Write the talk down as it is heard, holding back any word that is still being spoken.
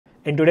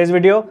In today's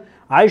video,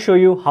 I show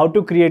you how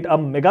to create a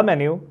mega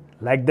menu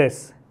like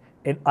this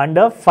in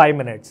under 5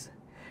 minutes.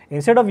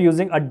 Instead of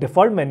using a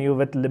default menu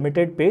with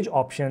limited page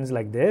options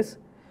like this,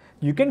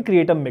 you can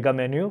create a mega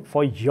menu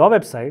for your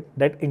website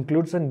that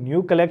includes a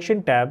new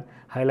collection tab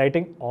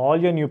highlighting all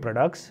your new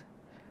products,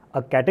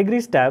 a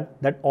categories tab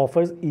that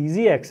offers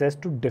easy access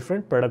to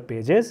different product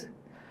pages,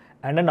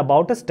 and an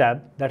About Us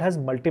tab that has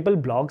multiple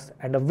blogs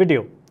and a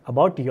video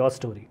about your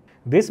story.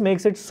 This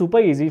makes it super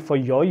easy for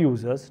your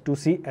users to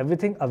see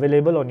everything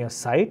available on your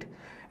site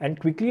and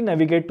quickly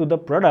navigate to the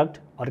product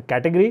or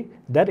category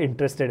they're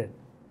interested in.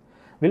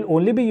 We'll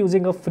only be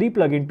using a free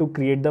plugin to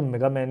create the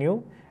mega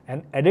menu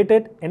and edit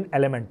it in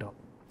Elementor.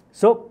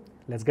 So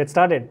let's get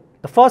started.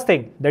 The first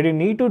thing that you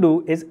need to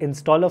do is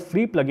install a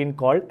free plugin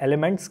called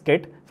Elements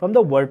Kit from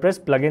the WordPress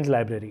plugins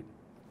library.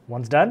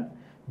 Once done,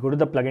 go to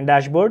the plugin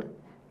dashboard,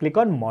 click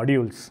on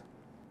Modules,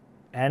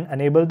 and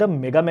enable the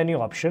mega menu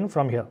option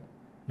from here.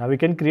 Now we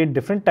can create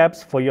different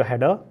tabs for your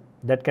header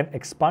that can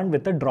expand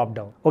with a drop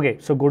down. Okay,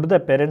 so go to the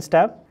Appearance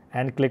tab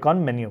and click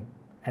on Menu.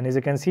 And as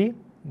you can see,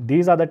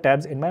 these are the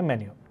tabs in my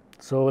menu.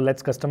 So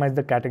let's customize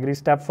the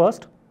Categories tab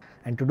first.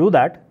 And to do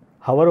that,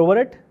 hover over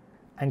it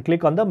and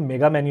click on the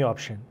Mega Menu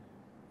option.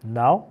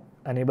 Now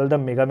enable the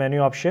Mega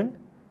Menu option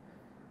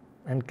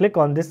and click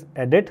on this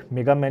Edit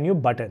Mega Menu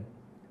button.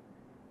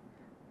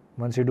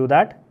 Once you do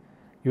that,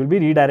 you will be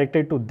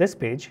redirected to this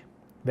page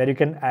where you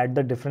can add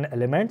the different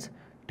elements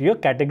to your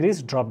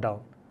categories drop down.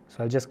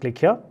 So I'll just click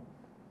here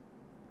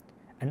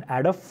and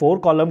add a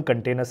 4-column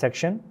container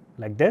section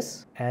like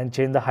this and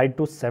change the height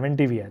to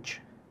 70 VH.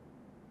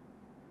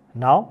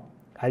 Now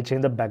I'll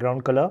change the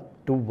background color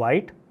to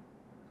white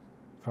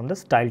from the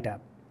Style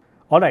tab.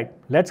 Alright,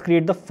 let's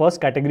create the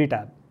first category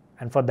tab,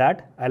 and for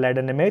that I'll add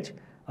an image,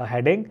 a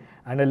heading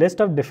and a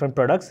list of different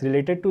products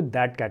related to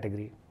that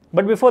category.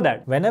 But before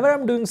that, whenever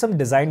I'm doing some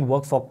design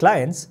work for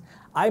clients,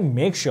 I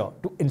make sure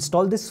to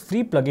install this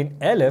free plugin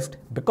Airlift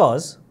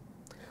because,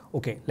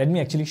 okay, let me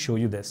actually show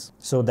you this.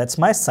 So that's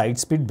my site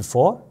speed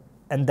before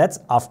and that's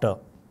after.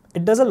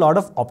 It does a lot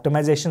of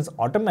optimizations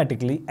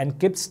automatically and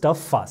keeps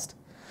stuff fast.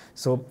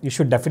 So you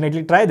should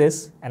definitely try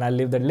this and I'll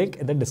leave the link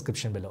in the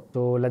description below.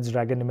 So let's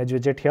drag an image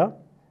widget here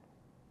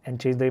and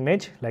change the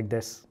image like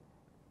this.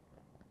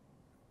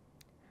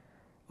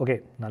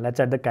 Okay, now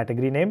let's add the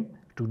category name.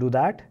 To do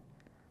that,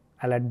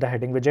 I'll add the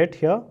heading widget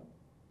here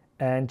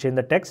and change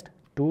the text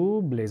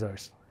to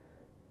Blazers.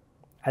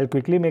 I'll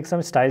quickly make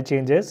some style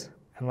changes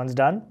and once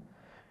done,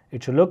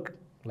 it should look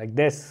like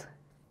this.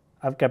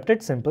 I've kept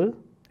it simple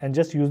and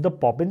just use the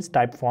Poppins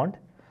type font,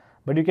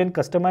 but you can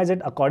customize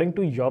it according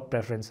to your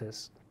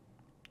preferences.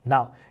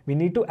 Now, we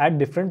need to add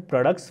different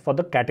products for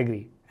the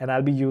category and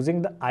I'll be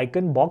using the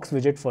icon box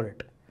widget for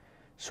it.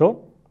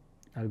 So,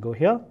 I'll go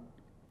here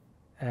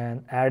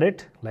and add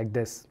it like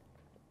this.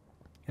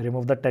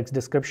 Remove the text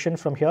description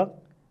from here,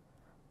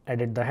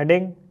 edit the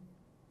heading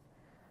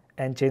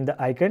and change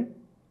the icon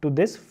to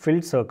this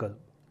filled circle.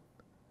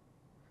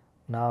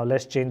 Now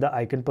let's change the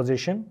icon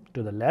position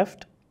to the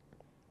left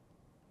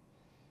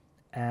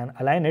and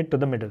align it to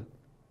the middle.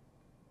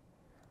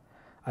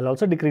 I'll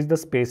also decrease the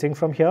spacing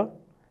from here,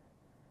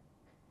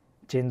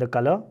 change the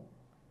color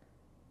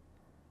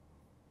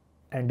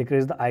and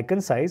decrease the icon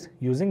size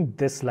using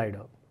this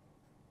slider.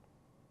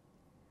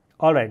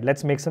 Alright,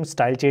 let's make some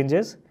style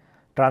changes,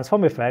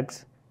 transform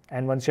effects,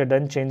 and once you're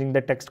done changing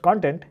the text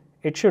content,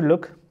 it should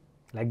look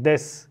like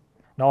this.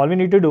 Now all we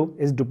need to do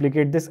is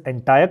duplicate this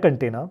entire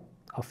container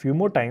a few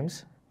more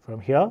times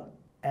from here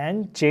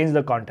and change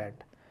the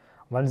content.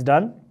 Once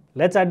done,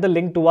 let's add the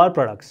link to our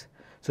products.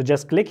 So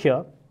just click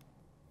here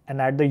and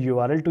add the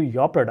URL to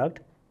your product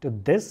to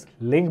this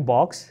link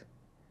box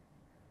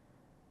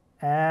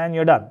and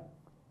you're done.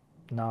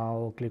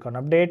 Now click on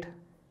update,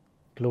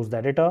 close the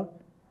editor,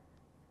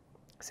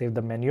 save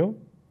the menu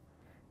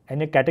and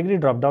your category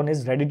dropdown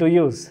is ready to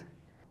use.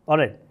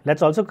 Alright,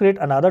 let's also create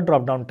another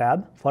dropdown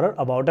tab for our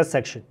About Us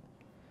section.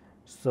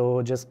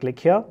 So just click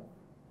here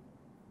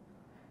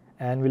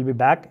and we'll be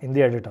back in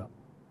the editor.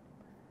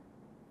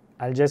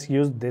 I'll just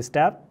use this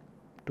tab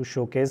to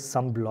showcase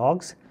some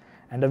blogs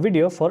and a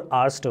video for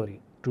our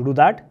story. To do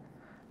that,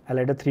 I'll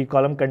add a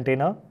 3-column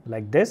container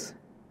like this,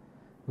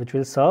 which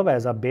will serve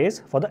as a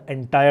base for the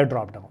entire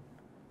dropdown.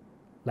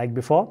 Like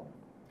before,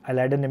 I'll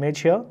add an image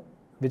here,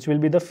 which will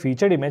be the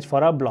featured image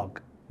for our blog.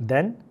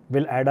 Then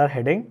we'll add our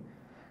heading,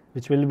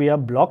 which will be a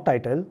blog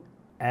title,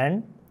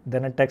 and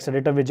then a text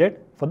editor widget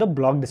for the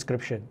blog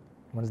description.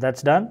 Once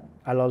that's done,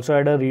 I'll also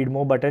add a read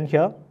more button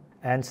here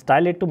and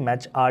style it to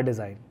match our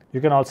design. You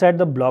can also add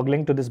the blog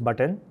link to this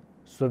button.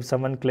 So if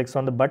someone clicks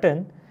on the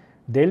button,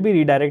 they'll be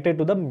redirected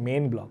to the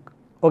main blog.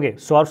 Okay,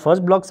 so our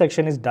first blog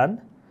section is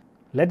done.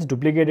 Let's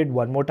duplicate it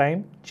one more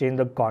time, change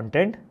the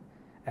content,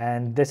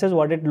 and this is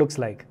what it looks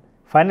like.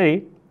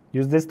 Finally,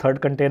 use this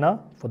third container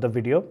for the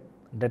video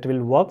that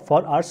will work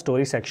for our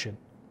story section.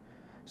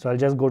 So I'll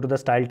just go to the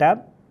Style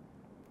tab,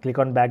 click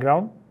on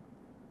background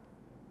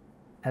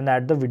and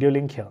add the video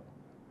link here.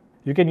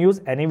 You can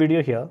use any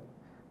video here.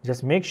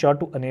 Just make sure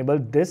to enable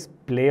this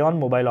play on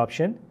mobile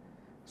option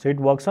so it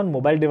works on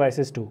mobile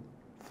devices too.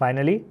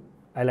 Finally,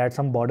 I'll add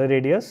some border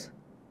radius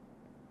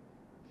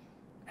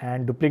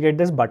and duplicate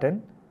this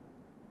button.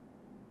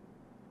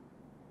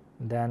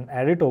 Then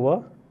add it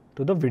over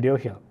to the video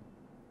here.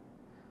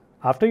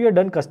 After you're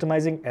done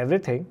customizing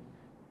everything,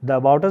 the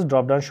About Us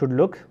dropdown should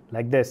look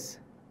like this.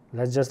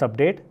 Let's just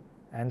update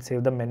and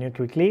save the menu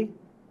quickly.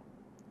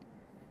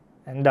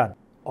 And done.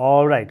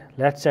 Alright,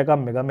 let's check our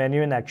mega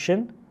menu in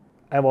action.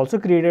 I've also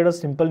created a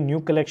simple new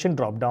collection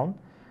dropdown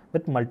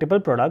with multiple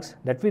products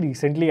that we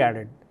recently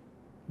added.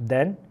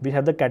 Then we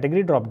have the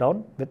category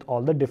dropdown with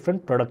all the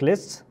different product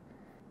lists.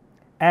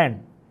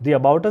 And the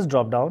About Us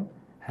dropdown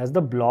has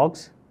the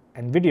blogs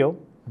and video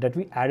that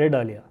we added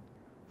earlier.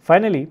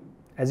 Finally,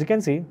 as you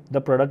can see, the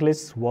product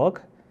lists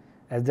work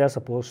as they are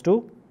supposed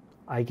to.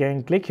 I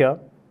can click here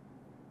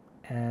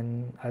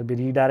and I'll be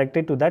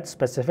redirected to that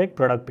specific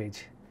product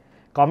page.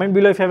 Comment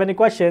below if you have any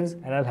questions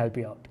and I'll help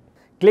you out.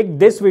 Click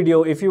this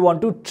video if you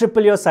want to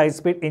triple your site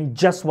speed in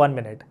just 1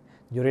 minute.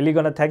 You're really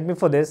gonna thank me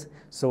for this.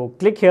 So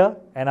click here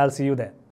and I'll see you there.